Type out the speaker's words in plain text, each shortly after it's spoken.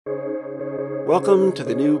Welcome to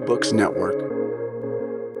the New Books Network.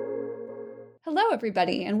 Hello,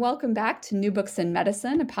 everybody, and welcome back to New Books in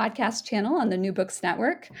Medicine, a podcast channel on the New Books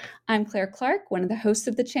Network. I'm Claire Clark, one of the hosts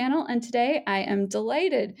of the channel, and today I am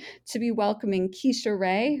delighted to be welcoming Keisha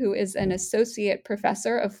Ray, who is an associate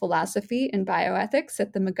professor of philosophy and bioethics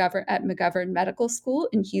at McGovern Medical School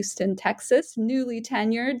in Houston, Texas, newly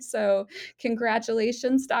tenured. So,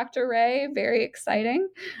 congratulations, Dr. Ray. Very exciting.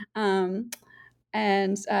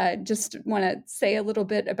 And just want to say a little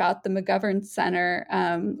bit about the McGovern Center,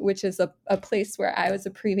 which is a place where I was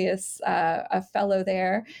a previous a fellow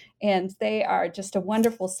there. And they are just a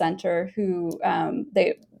wonderful center who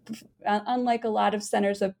unlike a lot of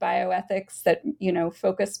centers of bioethics that,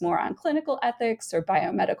 focus more on clinical ethics or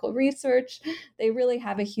biomedical research, they really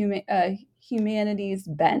have a humanities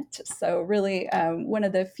bent. So really one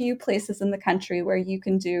of the few places in the country where you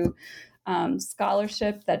can do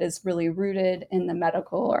scholarship that is really rooted in the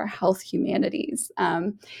medical or health humanities.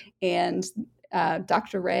 And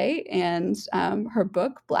Dr. Ray and her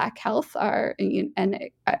book, Black Health, are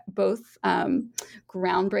both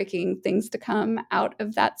groundbreaking things to come out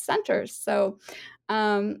of that center. So,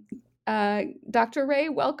 Dr. Ray,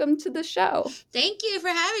 welcome to the show. Thank you for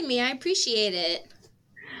having me. I appreciate it.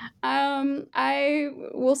 I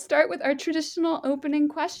will start with our traditional opening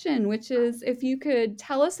question, which is if you could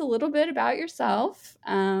tell us a little bit about yourself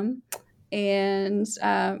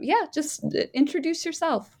just introduce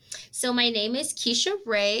yourself. So my name is Keisha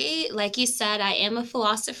Ray. Like you said, I am a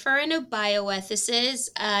philosopher and a bioethicist.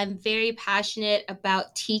 I'm very passionate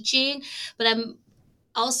about teaching, but I'm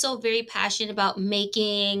also very passionate about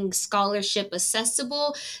making scholarship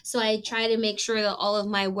accessible. So I try to make sure that all of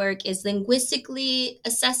my work is linguistically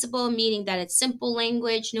accessible, meaning that it's simple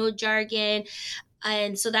language, no jargon.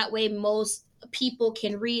 And so that way most people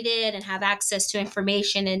can read it and have access to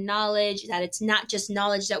information and knowledge, that it's not just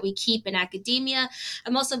knowledge that we keep in academia.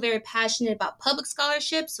 I'm also very passionate about public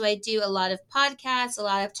scholarship. So I do a lot of podcasts, a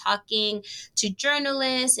lot of talking to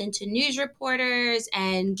journalists and to news reporters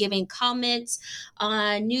and giving comments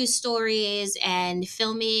on news stories and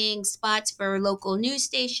filming spots for local news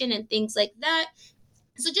station and things like that.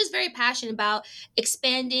 So just very passionate about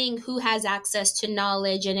expanding who has access to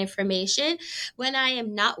knowledge and information. When I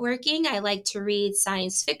am not working, I like to read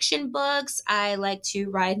science fiction books. I like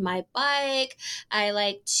to ride my bike. I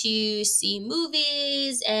like to see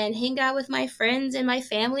movies and hang out with my friends and my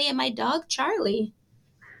family and my dog, Charlie.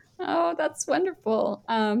 Oh, that's wonderful.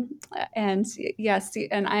 And yes,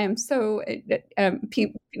 and I am so,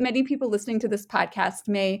 many people listening to this podcast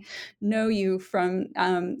may know you from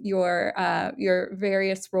your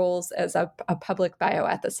various roles as a public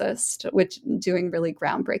bioethicist, which doing really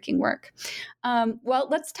groundbreaking work. Well,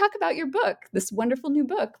 let's talk about your book, this wonderful new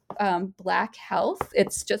book, Black Health.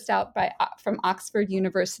 It's just out from Oxford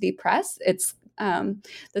University Press. It's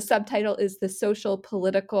the subtitle is The Social,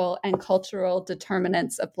 Political, and Cultural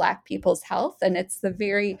Determinants of Black People's Health. And it's the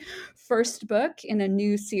very first book in a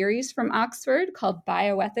new series from Oxford called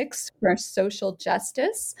Bioethics for Social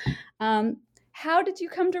Justice. How did you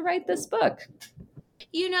come to write this book?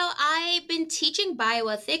 I've been teaching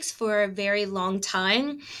bioethics for a very long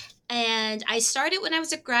time. And I started when I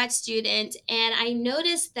was a grad student, and I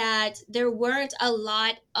noticed that there weren't a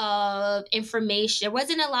lot of information. There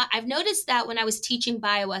wasn't a lot. I've noticed that when I was teaching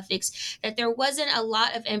bioethics, that there wasn't a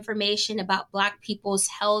lot of information about Black people's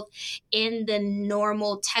health in the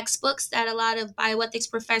normal textbooks that a lot of bioethics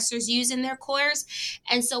professors use in their course.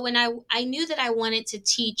 And so when I knew that I wanted to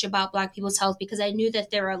teach about Black people's health because I knew that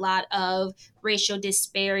there are a lot of racial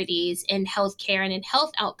disparities in healthcare and in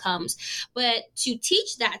health outcomes. But to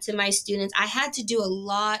teach that to my students, I had to do a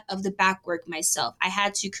lot of the back work myself. I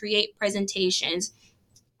had to create presentations.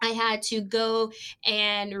 I had to go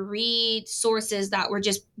and read sources that were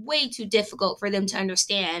just way too difficult for them to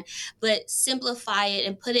understand, but simplify it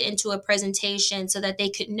and put it into a presentation so that they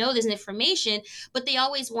could know this information, but they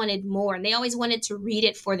always wanted more and they always wanted to read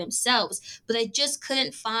it for themselves. But I just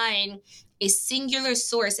couldn't find a singular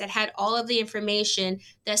source that had all of the information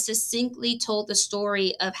that succinctly told the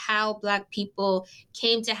story of how Black people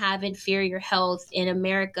came to have inferior health in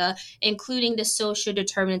America, including the social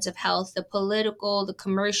determinants of health, the political, the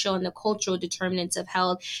commercial, and the cultural determinants of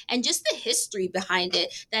health, and just the history behind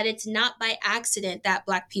it, that it's not by accident that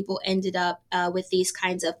Black people ended up with these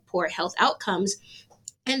kinds of poor health outcomes.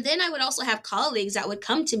 And then I would also have colleagues that would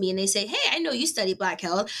come to me and they say, hey, I know you study Black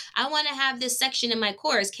health. I want to have this section in my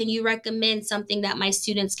course. Can you recommend something that my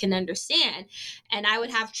students can understand? And I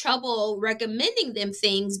would have trouble recommending them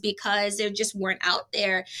things because there just weren't out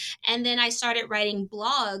there. And then I started writing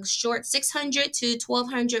blogs, short 600 to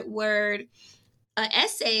 1200 word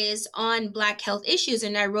essays on Black health issues,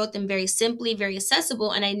 and I wrote them very simply, very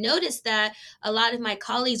accessible. And I noticed that a lot of my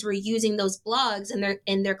colleagues were using those blogs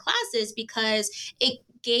in their classes because it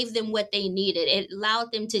gave them what they needed. It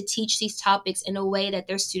allowed them to teach these topics in a way that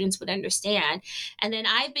their students would understand. And then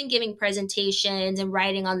I've been giving presentations and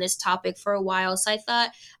writing on this topic for a while. So I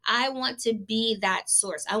thought, I want to be that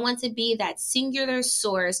source. I want to be that singular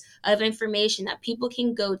source of information that people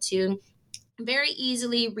can go to, very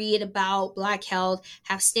easily read about Black health,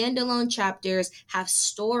 have standalone chapters, have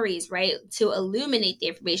stories, right, to illuminate the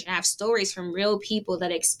information, have stories from real people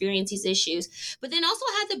that experience these issues, but then also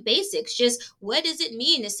have the basics. Just what does it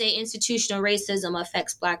mean to say institutional racism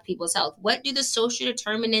affects Black people's health? What do the social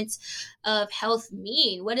determinants of health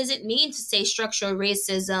mean? What does it mean to say structural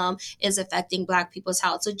racism is affecting Black people's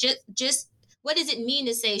health? So just what does it mean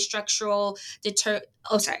to say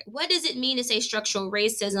what does it mean to say structural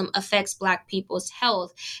racism affects Black people's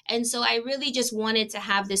health? And so I really just wanted to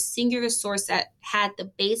have this singular source that had the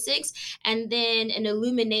basics and then an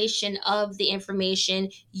illumination of the information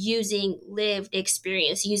using lived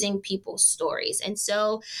experience, using people's stories. And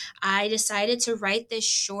so I decided to write this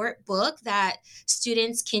short book that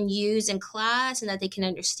students can use in class and that they can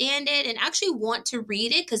understand it and actually want to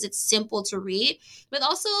read it because it's simple to read, but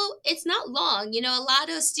also it's not long. You know, a lot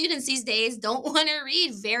of students these days don't want to read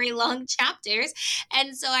very long chapters.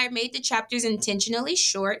 And so I made the chapters intentionally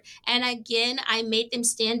short. And again, I made them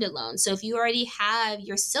standalone. So if you already have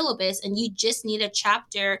your syllabus and you just need a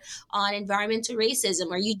chapter on environmental racism,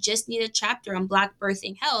 or you just need a chapter on Black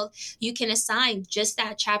birthing health, you can assign just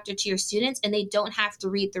that chapter to your students and they don't have to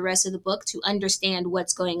read the rest of the book to understand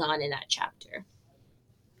what's going on in that chapter.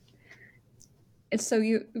 So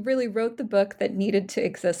you really wrote the book that needed to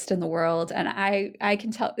exist in the world, and I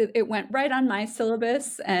can tell it went right on my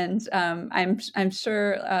syllabus, and I'm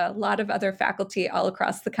sure a lot of other faculty all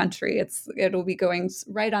across the country it'll be going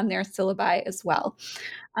right on their syllabi as well.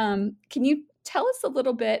 Can you tell us a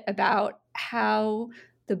little bit about how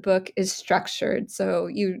the book is structured? So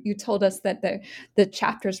you told us that the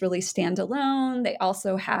chapters really stand alone.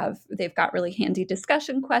 They've got really handy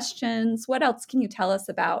discussion questions. What else can you tell us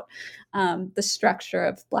about the structure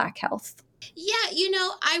of Black health? Yeah,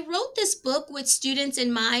 I wrote this book with students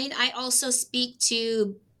in mind. I also speak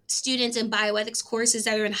to students in bioethics courses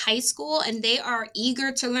that are in high school and they are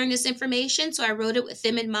eager to learn this information. So I wrote it with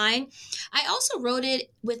them in mind. I also wrote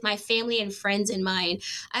it with my family and friends in mind.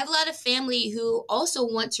 I have a lot of family who also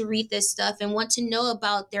want to read this stuff and want to know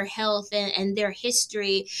about their health and their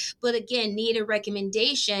history, but again, need a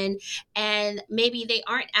recommendation. And maybe they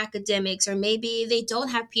aren't academics or maybe they don't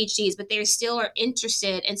have PhDs, but they still are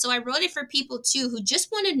interested. And so I wrote it for people too who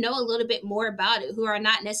just want to know a little bit more about it, who are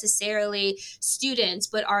not necessarily students,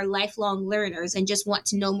 but are lifelong learners and just want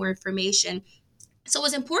to know more information. So it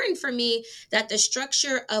was important for me that the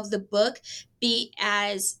structure of the book be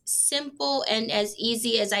as simple and as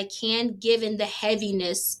easy as I can, given the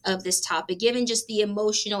heaviness of this topic, given just the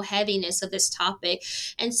emotional heaviness of this topic.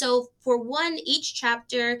 And so, for one, each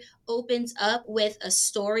chapter opens up with a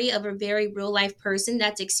story of a very real life person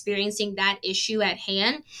that's experiencing that issue at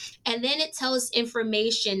hand. And then it tells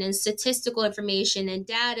information and statistical information and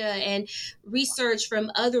data and research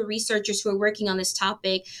from other researchers who are working on this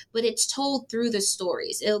topic, but it's told through the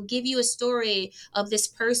stories. It'll give you a story of this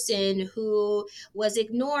person who was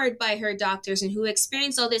ignored by her doctors and who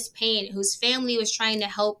experienced all this pain, whose family was trying to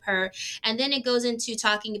help her. And then it goes into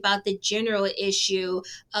talking about the general issue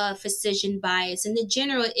of physician bias and the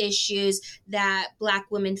general issues that Black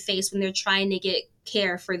women face when they're trying to get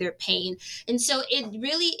care for their pain. And so it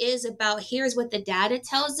really is about, here's what the data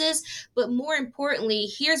tells us, but more importantly,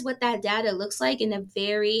 here's what that data looks like in a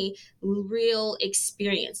very real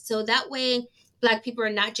experience. So that way, Black people are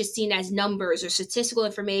not just seen as numbers or statistical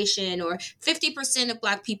information, or 50% of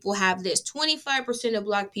Black people have this, 25% of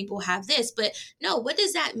Black people have this. But no, what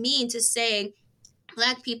does that mean to say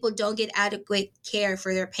Black people don't get adequate care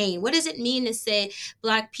for their pain? What does it mean to say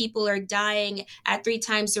Black people are dying at 3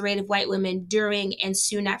 times the rate of white women during and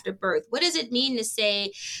soon after birth? What does it mean to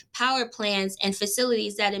say power plants and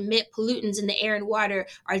facilities that emit pollutants in the air and water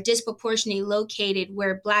are disproportionately located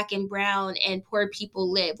where Black and brown and poor people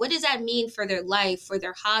live? What does that mean for their life, for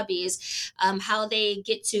their hobbies, how they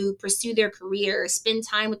get to pursue their career, spend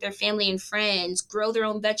time with their family and friends, grow their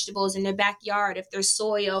own vegetables in their backyard if their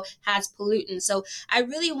soil has pollutants? So I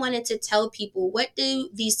really wanted to tell people, what do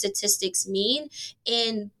these statistics mean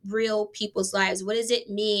in real people's lives? What does it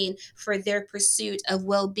mean for their pursuit of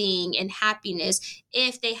well-being and happiness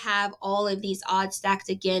if they have all of these odds stacked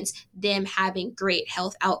against them having great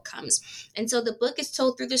health outcomes? And so the book is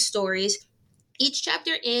told through the stories. Each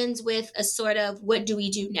chapter ends with a sort of, what do we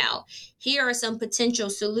do now? Here are some potential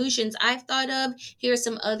solutions I've thought of. Here are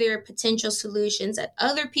some other potential solutions that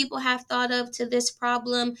other people have thought of to this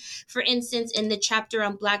problem. For instance, in the chapter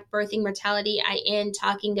on Black birthing mortality, I end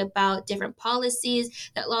talking about different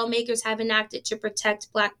policies that lawmakers have enacted to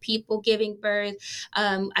protect Black people giving birth.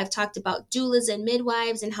 I've talked about doulas and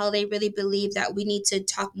midwives and how they really believe that we need to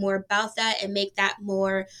talk more about that and make that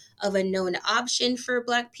more of a known option for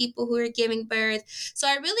Black people who are giving birth. So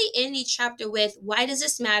I really end each chapter with, why does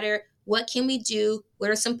this matter? What can we do? What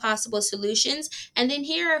are some possible solutions? And then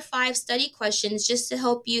here are 5 study questions just to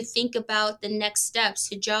help you think about the next steps,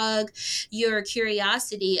 to jog your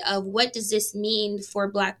curiosity of, what does this mean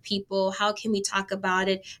for Black people? How can we talk about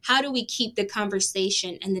it? How do we keep the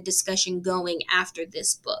conversation and the discussion going after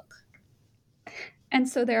this book? And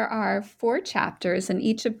so there are 4 chapters, and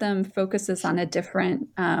each of them focuses on a different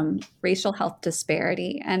racial health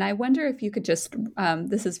disparity. And I wonder if you could just,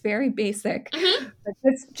 this is very basic, but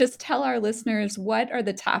just tell our listeners, what are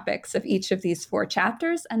the topics of each of these 4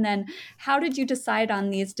 chapters? And then how did you decide on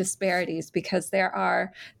these disparities? Because there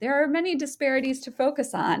are many disparities to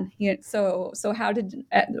focus on. So how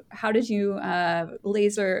did you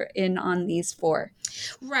laser in on these 4?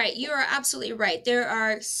 Right. You are absolutely right. There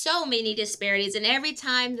are so many disparities. And every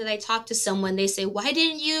time that I talk to someone, they say, why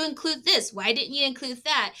didn't you include this? Why didn't you include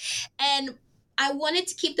that? And I wanted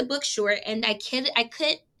to keep the book short, and I can't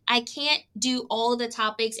do all the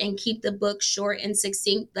topics and keep the book short and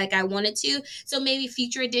succinct like I wanted to. So maybe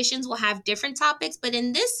future editions will have different topics. But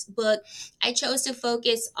in this book, I chose to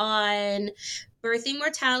focus on birthing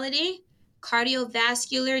mortality,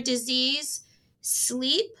 cardiovascular disease,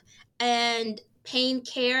 sleep, and pain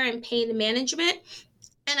care and pain management.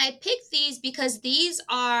 And I picked these because these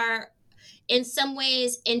are in some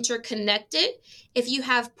ways interconnected. If you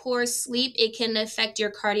have poor sleep, it can affect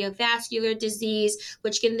your cardiovascular disease,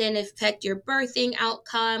 which can then affect your birthing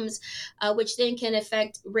outcomes, which then can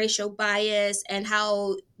affect racial bias and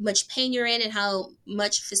how much pain you're in and how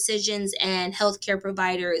much physicians and healthcare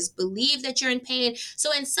providers believe that you're in pain.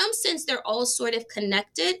 So in some sense, they're all sort of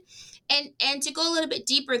connected. And to go a little bit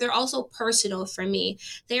deeper, they're also personal for me.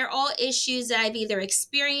 They're all issues that I've either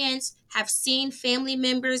experienced, have seen family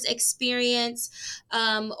members experience,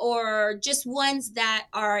 or just ones that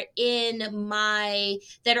are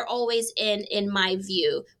always in my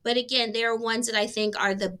view. But again, there are ones that I think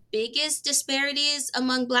are the biggest disparities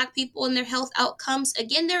among Black people and their health outcomes.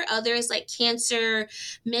 Again, there are others like cancer,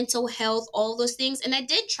 mental health, all those things. And I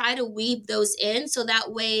did try to weave those in so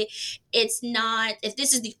that way it's not, if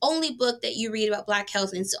this is the only book that you read about Black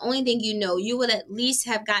health and it's the only thing you know, you would at least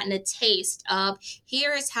have gotten a taste of,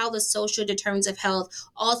 here is how the social determinants of health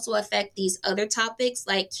also affect these other topics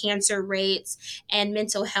like cancer rates and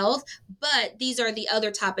mental health. But these are the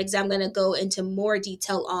other topics I'm going to go into more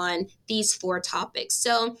detail on, these 4 topics.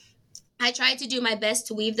 So I tried to do my best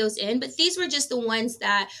to weave those in, but these were just the ones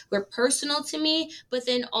that were personal to me, but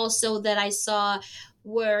then also that I saw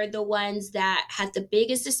were the ones that had the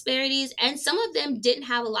biggest disparities. And some of them didn't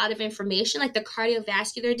have a lot of information. Like the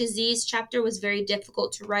cardiovascular disease chapter was very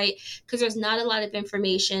difficult to write because there's not a lot of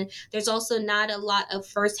information. There's also not a lot of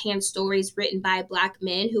firsthand stories written by Black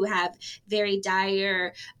men who have very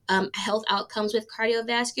dire health outcomes with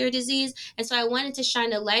cardiovascular disease. And so I wanted to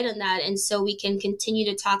shine a light on that. And so we can continue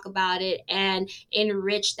to talk about it and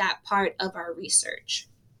enrich that part of our research.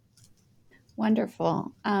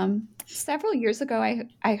 Wonderful. Several years ago,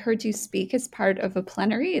 I heard you speak as part of a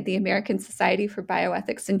plenary at the American Society for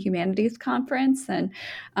Bioethics and Humanities Conference, and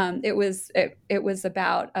it was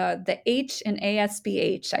about the H in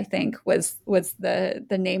ASBH. I think was the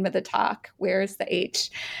name of the talk. Where's the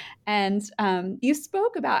H? And you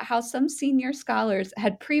spoke about how some senior scholars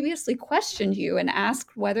had previously questioned you and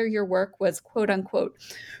asked whether your work was, quote unquote,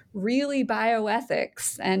 really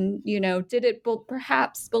bioethics, and did it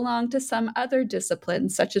perhaps belong to some other discipline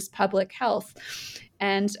such as public health.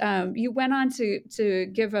 And you went on to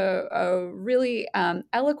give a really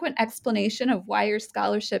eloquent explanation of why your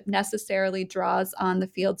scholarship necessarily draws on the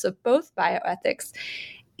fields of both bioethics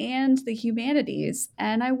and the humanities.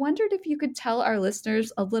 And I wondered if you could tell our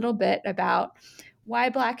listeners a little bit about why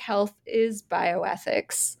Black health is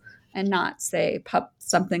bioethics and not, say,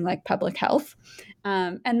 something like public health,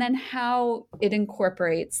 and then how it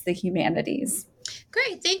incorporates the humanities.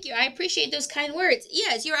 Great, thank you. I appreciate those kind words.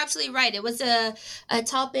 Yes, you're absolutely right. It was a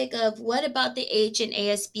topic of what about the H and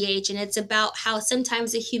ASBH, and it's about how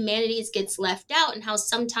sometimes the humanities gets left out and how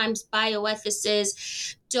sometimes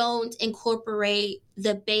bioethicists don't incorporate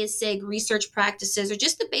the basic research practices or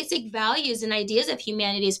just the basic values and ideas of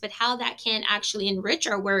humanities, but how that can actually enrich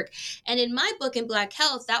our work. And in my book, in Black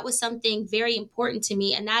Health, that was something very important to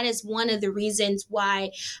me. And that is one of the reasons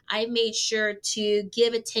why I made sure to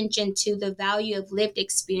give attention to the value of lived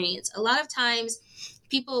experience. A lot of times,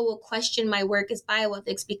 people will question my work as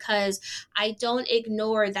bioethics because I don't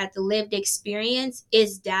ignore that the lived experience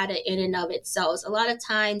is data in and of itself. A lot of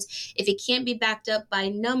times, if it can't be backed up by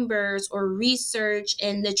numbers or research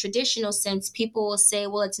in the traditional sense, people will say,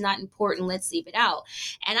 well, it's not important, let's leave it out.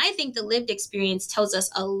 And I think the lived experience tells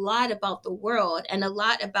us a lot about the world and a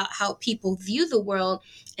lot about how people view the world.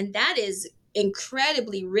 And that is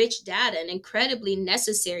incredibly rich data and incredibly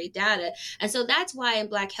necessary data. And so that's why in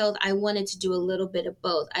Black Health, I wanted to do a little bit of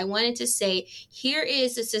both. I wanted to say, here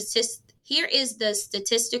is the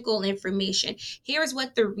statistical information. Here's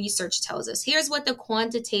what the research tells us. Here's what the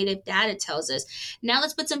quantitative data tells us. Now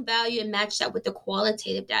let's put some value and match that with the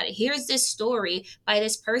qualitative data. Here's this story by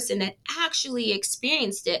this person that actually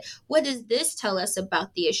experienced it. What does this tell us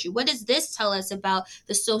about the issue? What does this tell us about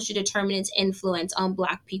the social determinants' influence on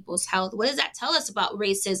Black people's health? What does that tell us about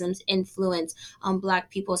racism's influence on Black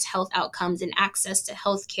people's health outcomes and access to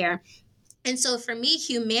healthcare? And so for me,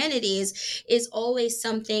 humanities is always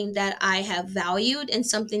something that I have valued and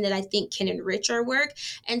something that I think can enrich our work.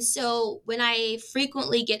 And so when I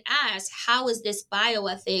frequently get asked, how is this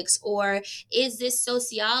bioethics, or is this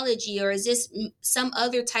sociology, or is this some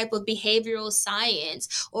other type of behavioral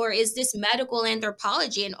science, or is this medical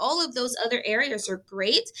anthropology, and all of those other areas are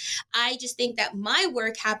great. I just think that my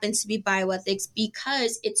work happens to be bioethics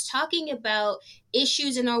because it's talking about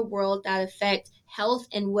issues in our world that affect health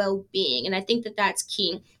and well-being. And I think that that's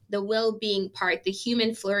key. The well-being part, the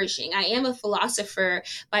human flourishing. I am a philosopher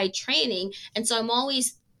by training, and so I'm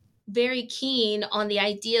always very keen on the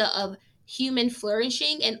idea of human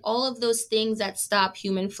flourishing and all of those things that stop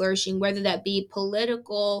human flourishing, whether that be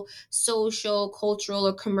political, social, cultural,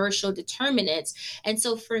 or commercial determinants. And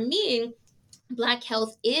so for me, Black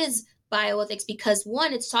health is bioethics because,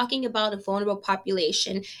 one, it's talking about a vulnerable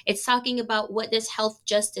population. It's talking about what does health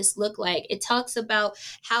justice look like. It talks about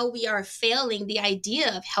how we are failing the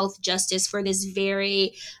idea of health justice for this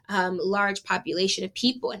very large population of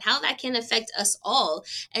people and how that can affect us all.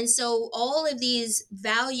 And so all of these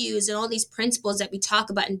values and all these principles that we talk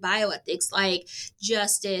about in bioethics, like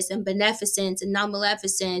justice and beneficence and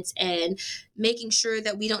non-maleficence and making sure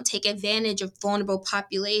that we don't take advantage of vulnerable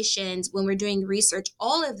populations when we're doing research,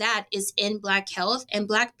 all of that is in Black health. And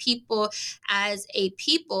Black people as a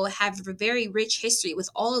people have a very rich history with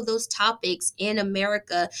all of those topics in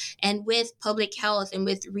America, and with public health and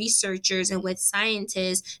with researchers and with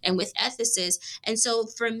scientists and with ethicists. And so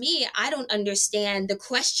for me, I don't understand the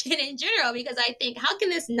question in general because I think, how can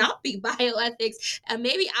this not be bioethics?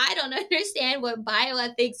 Maybe I don't understand what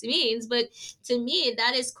bioethics means, but to me,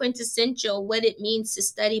 that is quintessential what it means to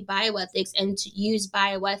study bioethics and to use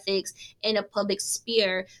bioethics in a public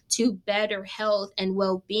sphere to better health and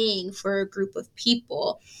well-being for a group of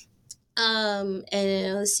people. And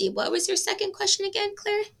let's see, what was your second question again,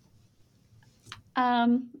 Claire?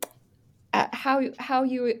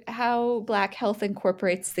 How Black health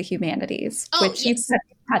incorporates the humanities, which Yes. you've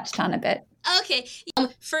touched on a bit. Okay.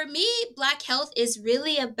 For me, Black health is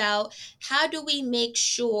really about how do we make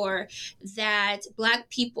sure that Black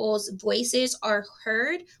people's voices are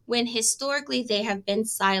heard when historically they have been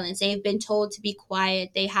silenced. They have been told to be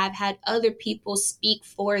quiet. They have had other people speak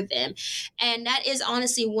for them. And that is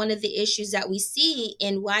honestly one of the issues that we see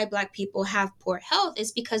in why Black people have poor health,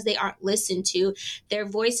 is because they aren't listened to. Their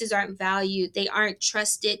voices aren't valued. They aren't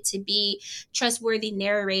trusted to be trustworthy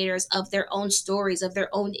narrators of their own stories, of their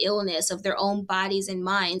own illness, of their own bodies and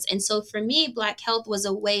minds. And so for me, Black health was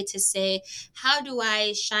a way to say, how do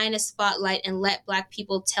I shine a spotlight and let Black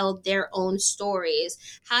people tell their own stories?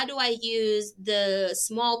 How do I use the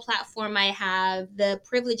small platform I have, the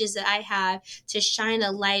privileges that I have, to shine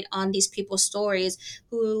a light on these people's stories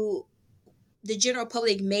who the general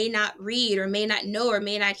public may not read or may not know or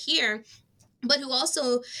may not hear, but who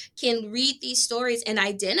also can read these stories and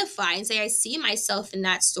identify and say, I see myself in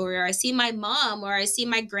that story, or I see my mom, or I see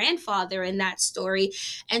my grandfather in that story.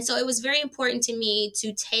 And so it was very important to me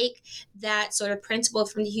to take that sort of principle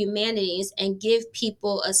from the humanities and give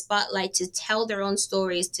people a spotlight to tell their own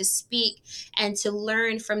stories, to speak and to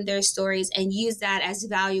learn from their stories, and use that as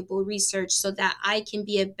valuable research so that I can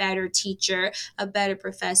be a better teacher, a better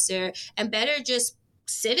professor, and better just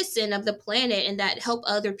citizen of the planet, and that help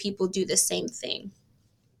other people do the same thing.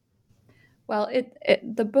 Well,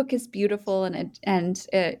 the book is beautiful, and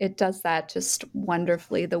it does that just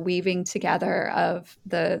wonderfully. The weaving together of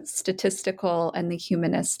the statistical and the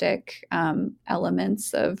humanistic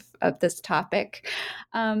elements of this topic.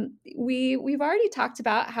 We've already talked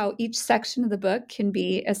about how each section of the book can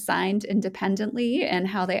be assigned independently, and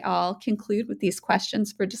how they all conclude with these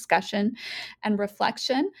questions for discussion and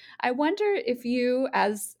reflection. I wonder if you,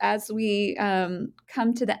 as we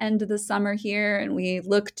come to the end of the summer here and we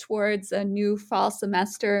look towards a new fall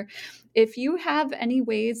semester, if you have any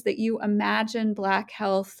ways that you imagine Black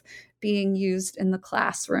health being used in the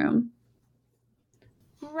classroom.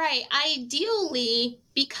 Right. Ideally,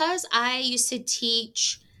 because I used to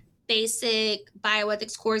teach basic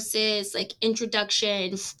bioethics courses like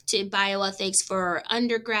introduction to bioethics for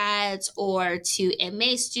undergrads or to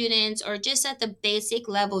MA students, or just at the basic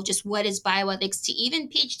level, just what is bioethics, to even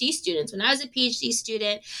PhD students. When I was a PhD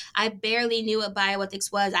student, I barely knew what bioethics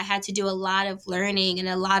was. I had to do a lot of learning and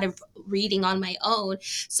a lot of reading on my own.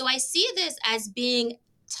 So I see this as being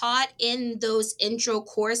taught in those intro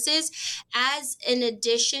courses as an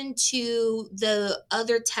addition to the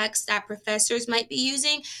other texts that professors might be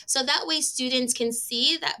using. So that way students can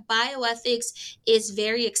see that bioethics is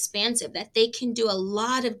very expansive, that they can do a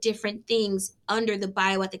lot of different things under the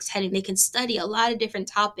bioethics heading. They can study a lot of different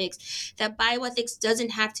topics, that bioethics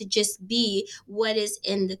doesn't have to just be what is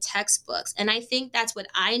in the textbooks. And I think that's what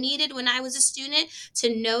I needed when I was a student,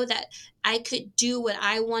 to know that I could do what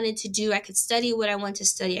I wanted to do. I could study what I wanted to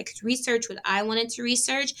study. I could research what I wanted to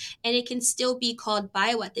research, and it can still be called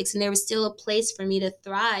bioethics. And there was still a place for me to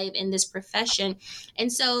thrive in this profession.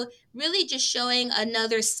 And so really just showing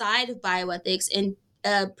another side of bioethics, and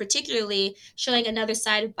particularly showing another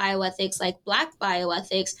side of bioethics like Black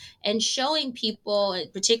bioethics, and showing people,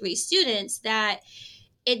 particularly students, that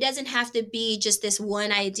it doesn't have to be just this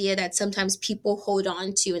one idea that sometimes people hold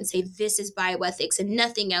on to and say this is bioethics and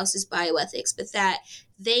nothing else is bioethics, but that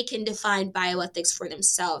they can define bioethics for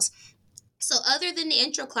themselves. So other than the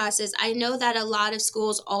intro classes, I know that a lot of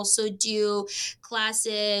schools also do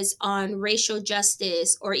classes on racial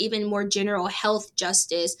justice or even more general health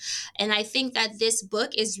justice. And I think that this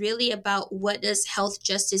book is really about what does health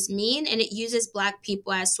justice mean? And it uses Black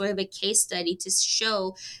people as sort of a case study to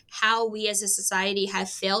show how we as a society have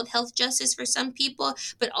failed health justice for some people,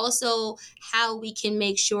 but also how we can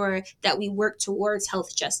make sure that we work towards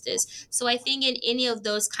health justice. So I think in any of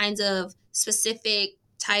those kinds of specific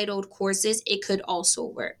titled courses, it could also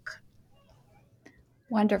work.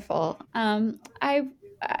 Wonderful.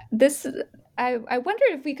 This I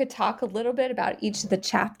wondered if we could talk a little bit about each of the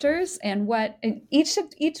chapters, and what each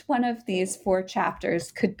one of these 4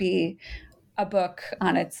 chapters could be a book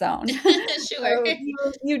on its own. Sure. So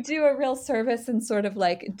you do a real service in sort of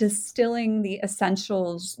like distilling the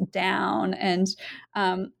essentials down. And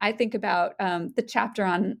I think about the chapter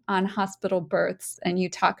on hospital births, and you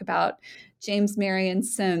talk about James Marion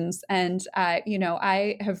Sims. And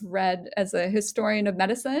I have read, as a historian of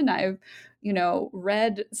medicine, I've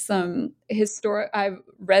read I've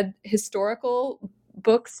read historical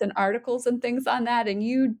books and articles and things on that, and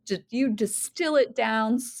you distill it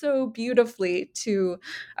down so beautifully to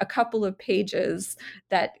a couple of pages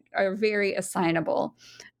that are very assignable.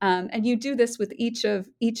 And you do this with each of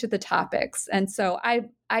the topics. And so I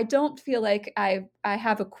don't feel like I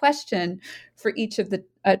have a question for each of the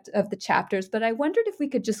chapters, but I wondered if we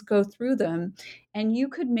could just go through them, and you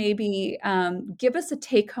could maybe give us a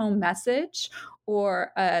take-home message,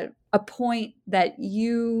 or a point that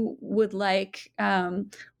you would like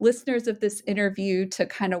listeners of this interview to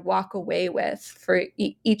kind of walk away with for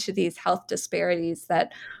each of these health disparities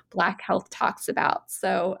that Black health talks about.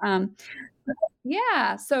 So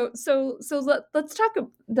yeah, let's talk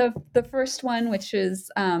the first one, which is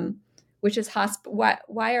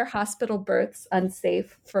why are hospital births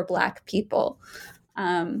unsafe for Black people?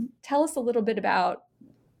 Tell us a little bit about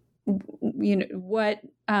what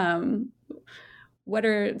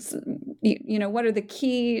are what are the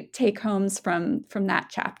key take homes from that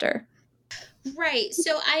chapter? Right.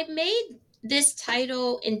 So I made this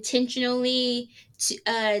title intentionally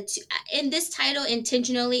and this title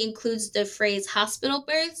intentionally includes the phrase hospital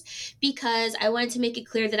births, because I wanted to make it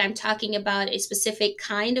clear that I'm talking about a specific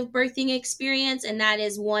kind of birthing experience, and that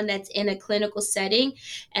is one that's in a clinical setting,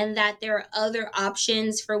 and that there are other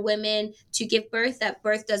options for women to give birth, that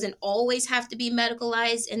birth doesn't always have to be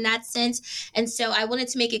medicalized in that sense. And so I wanted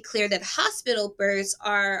to make it clear that hospital births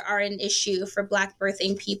are an issue for Black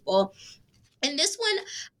birthing people. And this one,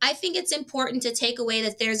 I think it's important to take away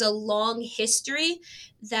that there's a long history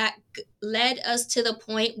that led us to the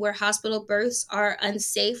point where hospital births are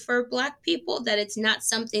unsafe for Black people, that it's not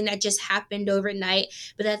something that just happened overnight,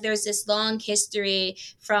 but that there's this long history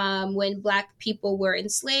from when Black people were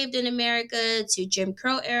enslaved in America to Jim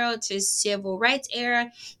Crow era to civil rights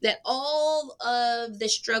era, that all of the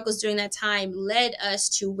struggles during that time led us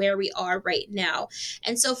to where we are right now.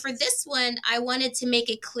 And so for this one, I wanted to make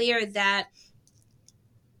it clear that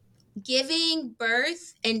giving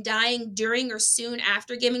birth and dying during or soon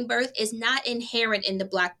after giving birth is not inherent in the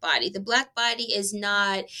Black body. The Black body is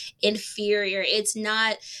not inferior. It's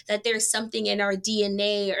not that there's something in our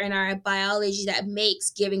DNA or in our biology that makes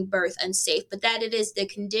giving birth unsafe, but that it is the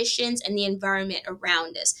conditions and the environment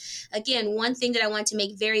around us. Again, one thing that I want to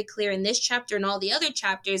make very clear in this chapter and all the other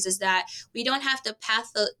chapters is that we don't have to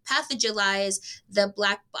pathologize the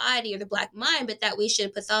Black body or the Black mind, but that we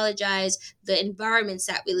should pathologize the environments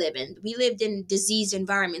that we live in. We lived in diseased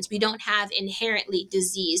environments. We don't have inherently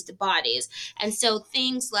diseased bodies. And so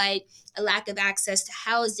things like a lack of access to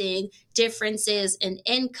housing, differences in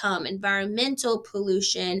income, environmental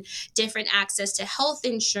pollution, different access to health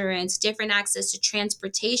insurance, different access to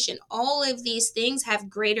transportation, all of these things have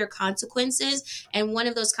greater consequences. And one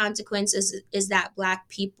of those consequences is that Black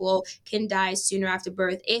people can die sooner after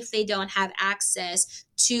birth if they don't have access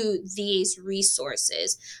to these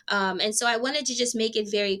resources. And so I wanted to just make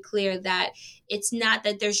it very clear that it's not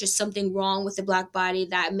that there's just something wrong with the Black body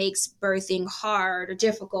that makes birthing hard or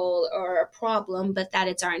difficult or a problem, but that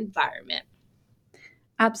it's our environment.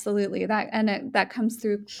 Absolutely. That comes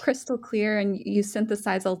through crystal clear, and you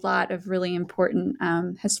synthesize a lot of really important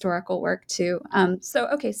historical work too. So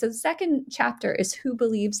the second chapter is Who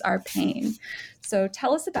Believes Our Pain? So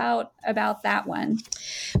tell us about that one.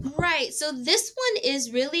 Right. So this one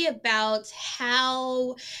is really about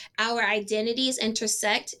how our identities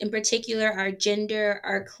intersect, in particular our gender,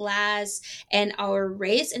 our class, and our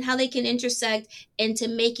race, and how they can intersect into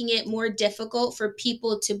making it more difficult for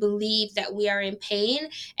people to believe that we are in pain,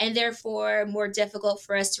 and therefore more difficult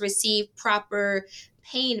for us to receive proper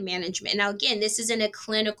pain management. Now, again, this is in a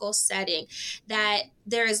clinical setting, that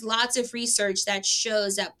there is lots of research that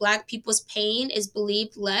shows that Black people's pain is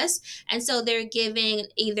believed less. And so they're giving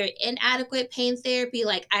either inadequate pain therapy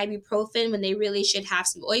like ibuprofen when they really should have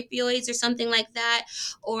some opioids or something like that,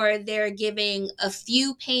 or they're giving a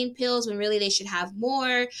few pain pills when really they should have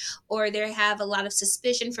more, or they have a lot of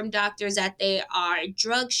suspicion from doctors that they are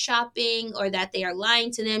drug shopping or that they are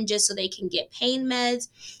lying to them just so they can get pain meds.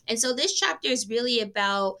 And so this chapter is really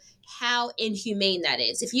about how inhumane that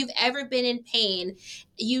is. If you've ever been in pain,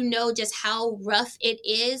 you know just how rough it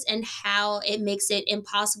is and how it makes it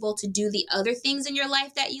impossible to do the other things in your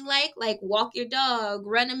life that you like walk your dog,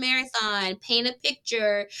 run a marathon, paint a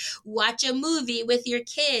picture, watch a movie with your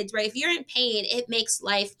kids, right? If you're in pain, it makes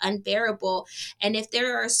life unbearable. And if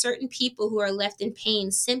there are certain people who are left in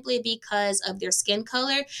pain simply because of their skin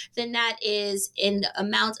color, then that is an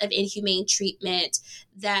amount of inhumane treatment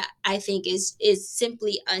that I think is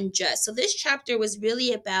simply unjust. So this chapter was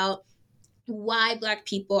really about why Black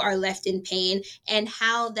people are left in pain and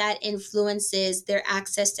how that influences their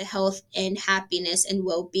access to health and happiness and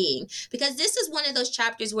well-being. Because this is one of those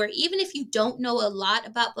chapters where even if you don't know a lot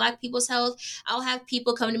about Black people's health, I'll have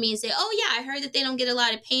people come to me and say, oh yeah, I heard that they don't get a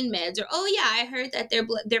lot of pain meds, or oh yeah, I heard that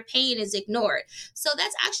their pain is ignored. So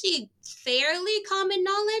that's actually fairly common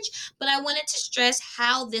knowledge, but I wanted to stress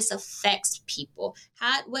how this affects people.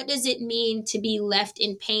 What does it mean to be left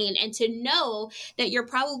in pain, and to know that you're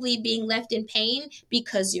probably being left in pain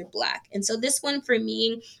because you're Black. And so this one for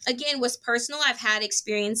me, again, was personal. I've had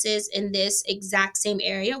experiences in this exact same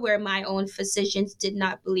area where my own physicians did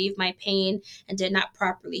not believe my pain and did not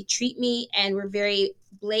properly treat me and were very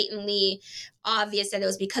blatantly obvious that it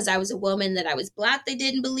was because I was a woman, that I was Black, they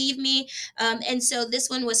didn't believe me. And so this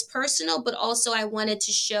one was personal, but also I wanted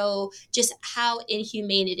to show just how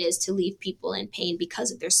inhumane it is to leave people in pain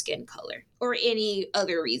because of their skin color or any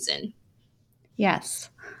other reason. Yes.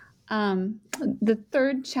 The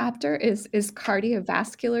third chapter is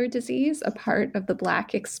cardiovascular disease a part of the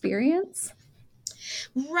Black experience?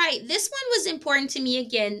 Right. This one was important to me,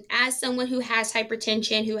 again, as someone who has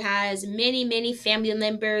hypertension, who has many, many family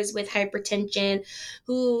members with hypertension,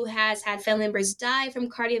 who has had family members die from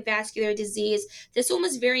cardiovascular disease. This one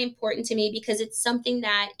was very important to me because it's something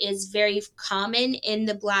that is very common in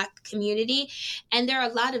the Black community. And there are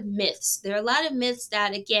a lot of myths. There are a lot of myths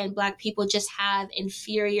that, again, Black people just have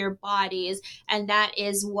inferior bodies, and that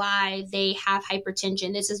is why they have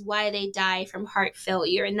hypertension. This is why they die from heart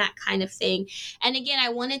failure and that kind of thing. And And again, I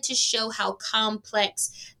wanted to show how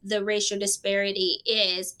complex the racial disparity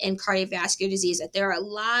is in cardiovascular disease, that there are a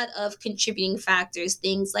lot of contributing factors,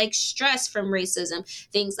 things like stress from racism,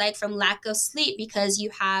 things like from lack of sleep because you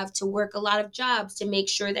have to work a lot of jobs to make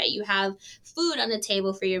sure that you have food on the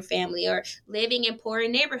table for your family, or living in poorer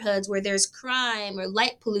neighborhoods where there's crime or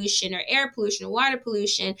light pollution or air pollution or water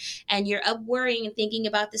pollution, and you're up worrying and thinking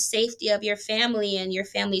about the safety of your family and your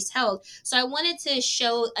family's health. So I wanted to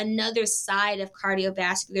show another side of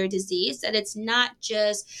cardiovascular disease, that it's not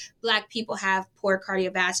just Black people have poor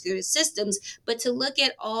cardiovascular systems, but to look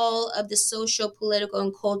at all of the social, political,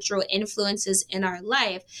 and cultural influences in our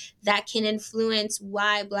life that can influence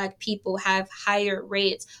why Black people have higher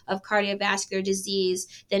rates of cardiovascular disease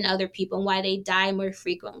than other people, and why they die more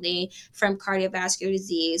frequently from cardiovascular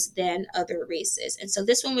disease than other races. And so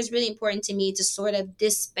this one was really important to me to sort of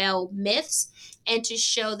dispel myths and to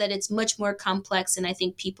show that it's much more complex than I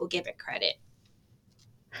think people give it credit.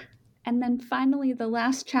 And then finally, the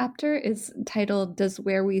last chapter is titled "Does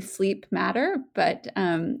Where We Sleep Matter?" But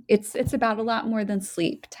it's about a lot more than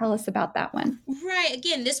sleep. Tell us about that one. Right.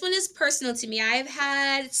 Again, this one is personal to me. I've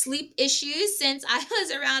had sleep issues since I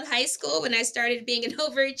was around high school when I started being an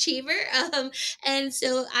overachiever. And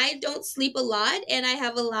so I don't sleep a lot, and I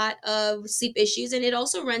have a lot of sleep issues. And it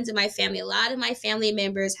also runs in my family. A lot of my family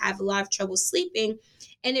members have a lot of trouble sleeping.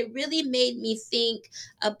 And it really made me think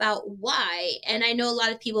about why. And I know a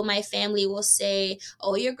lot of people in my family will say,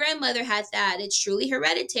 oh, your grandmother had that. It's truly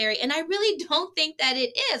hereditary. And I really don't think that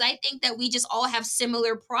it is. I think that we just all have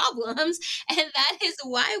similar problems. And that is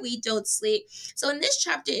why we don't sleep. So in this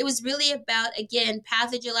chapter, it was really about, again,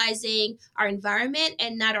 pathologizing our environment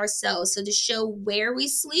and not ourselves. So to show where we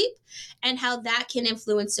sleep and how that can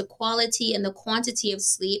influence the quality and the quantity of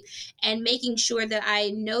sleep, and making sure that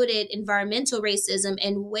I noted environmental racism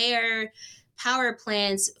and where power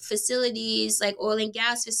plants, facilities like oil and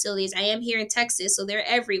gas facilities, I am here in Texas, so they're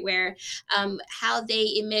everywhere, how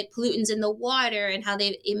they emit pollutants in the water and how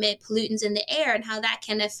they emit pollutants in the air, and how that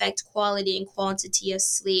can affect quality and quantity of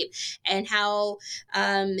sleep, and how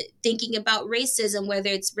thinking about racism,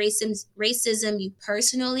 whether it's racism you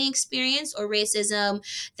personally experience or racism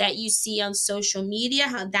that you see on social media,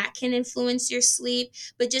 how that can influence your sleep,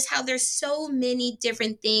 but just how there's so many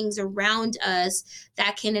different things around us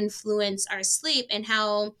that can influence our sleep, and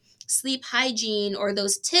how sleep hygiene, or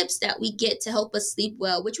those tips that we get to help us sleep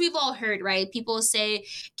well, which we've all heard, right? People say,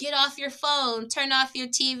 get off your phone, turn off your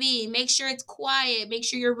TV, make sure it's quiet, make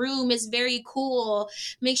sure your room is very cool,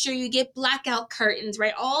 make sure you get blackout curtains,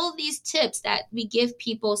 right? All these tips that we give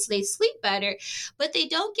people so they sleep better, but they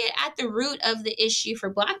don't get at the root of the issue for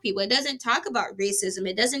Black people. It doesn't talk about racism.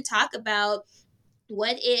 It doesn't talk about,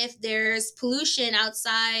 what if there's pollution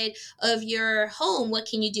outside of your home? What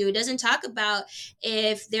can you do? It doesn't talk about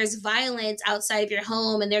if there's violence outside of your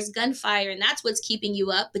home and there's gunfire and that's what's keeping you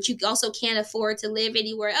up, but you also can't afford to live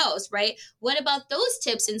anywhere else, right? What about those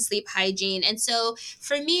tips in sleep hygiene? And so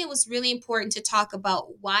for me, it was really important to talk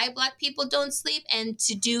about why Black people don't sleep, and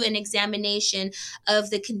to do an examination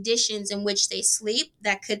of the conditions in which they sleep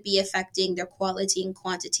that could be affecting their quality and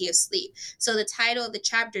quantity of sleep. So the title of the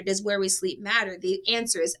chapter, Does Where We Sleep Matter? The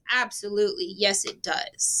answer is absolutely yes, it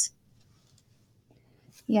does.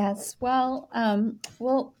 Yes. Well,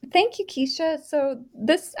 thank you, Keisha. So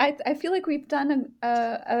this, I feel like we've done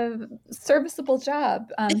a serviceable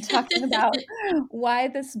job talking about why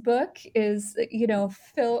this book is,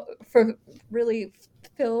 really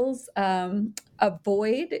fills a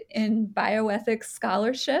void in bioethics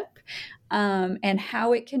scholarship, and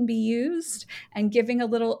how it can be used, and giving a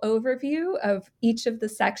little overview of each of the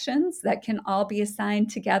sections that can all be assigned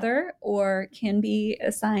together or can be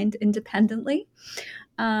assigned independently.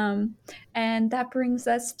 And that brings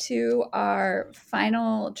us to our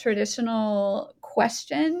final traditional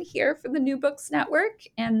question here for the New Books Network,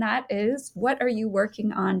 and that is, what are you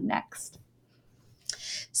working on next?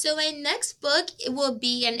 So my next book, it will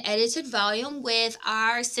be an edited volume with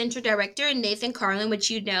our center director, Nathan Carlin, which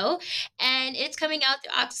you know, and it's coming out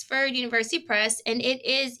through Oxford University Press. And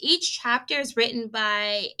each chapter is written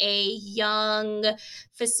by a young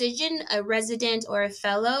physician, a resident, or a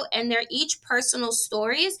fellow, and they're each personal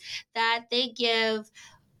stories that they give,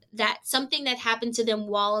 that something that happened to them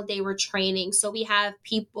while they were training. So we have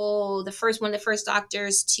people, one of the first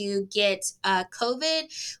doctors to get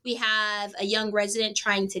COVID. We have a young resident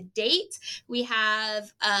trying to date. We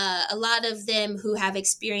have a lot of them who have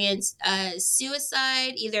experienced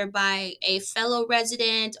suicide, either by a fellow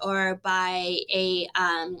resident or by a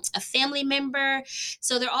family member.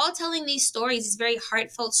 So they're all telling these stories, these very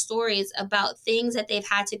heartfelt stories about things that they've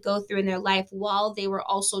had to go through in their life while they were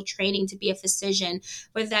also training to be a physician,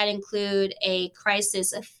 whether that that include a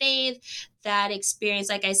crisis of faith, that experience,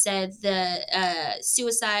 like I said, the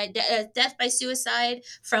death by suicide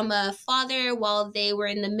from a father while they were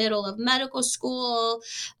in the middle of medical school,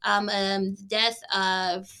 death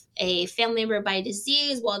of a family member by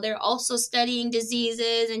disease while they're also studying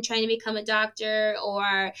diseases and trying to become a doctor,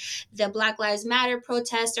 or the Black Lives Matter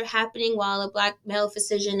protests are happening while a Black male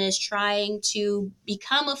physician is trying to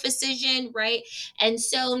become a physician, right? And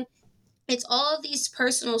so it's all of these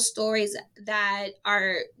personal stories that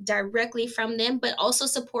are directly from them, but also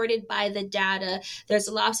supported by the data. There's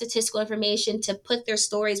a lot of statistical information to put their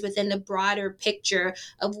stories within the broader picture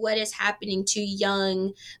of what is happening to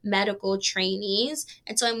young medical trainees.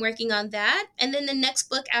 And so I'm working on that. And then the next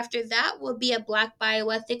book after that will be a Black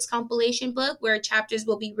bioethics compilation book where chapters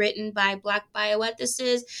will be written by Black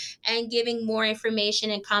bioethicists and giving more information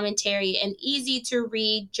and commentary and easy to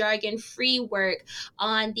read, jargon-free work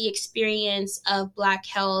on the experience of Black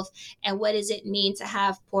health and what does it mean to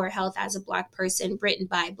have poor health as a Black person, written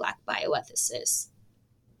by Black bioethicists.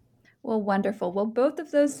 Well, wonderful. Well, both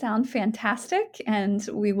of those sound fantastic, and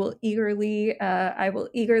we will I will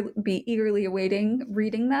be eagerly awaiting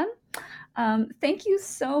reading them. Thank you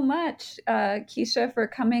so much, Keisha, for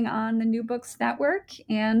coming on the New Books Network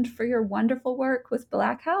and for your wonderful work with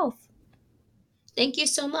Black Health. Thank you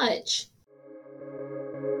so much.